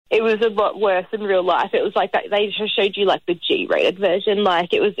it was a lot worse in real life. It was like that, they just showed you like the G-rated version.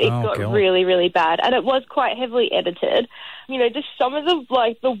 Like it got God. really, really bad, and it was quite heavily edited. You know, just some of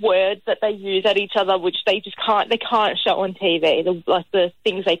the words that they use at each other, which they can't show on TV. The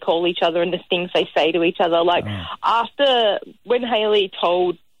things they call each other and the things they say to each other. Like after when Hayley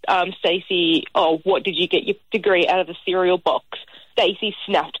told Stacey, "Oh, what did you get your degree out of the cereal box?" Stacey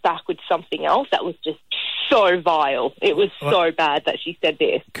snapped back with something else that was just so vile. It was so bad that she said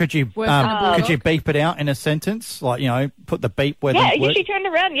this. Could you beep it out in a sentence? Like, you know, put the beep where she turned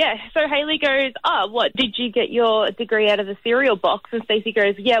around, So Hayley goes, what, did you get your degree out of the cereal box? And Stacey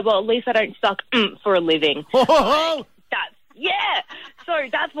goes, yeah, well, at least I don't suck for a living. So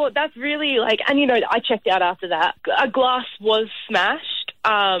that's really like, and you know, I checked out after that. A glass was smashed.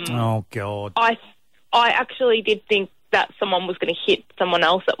 Oh, God. I actually did think that someone was going to hit someone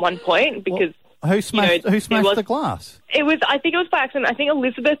else at one point because... Who smashed the glass? I think it was by accident. I think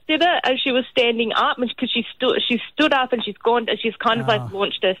Elizabeth did it as she was standing up, because she stood up and she's kind of like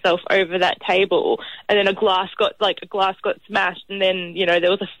launched herself over that table, and then a glass got smashed, and then, you know,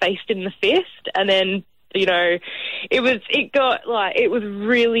 there was a fist in the fist, and then, you know, it was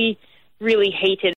really, really heated.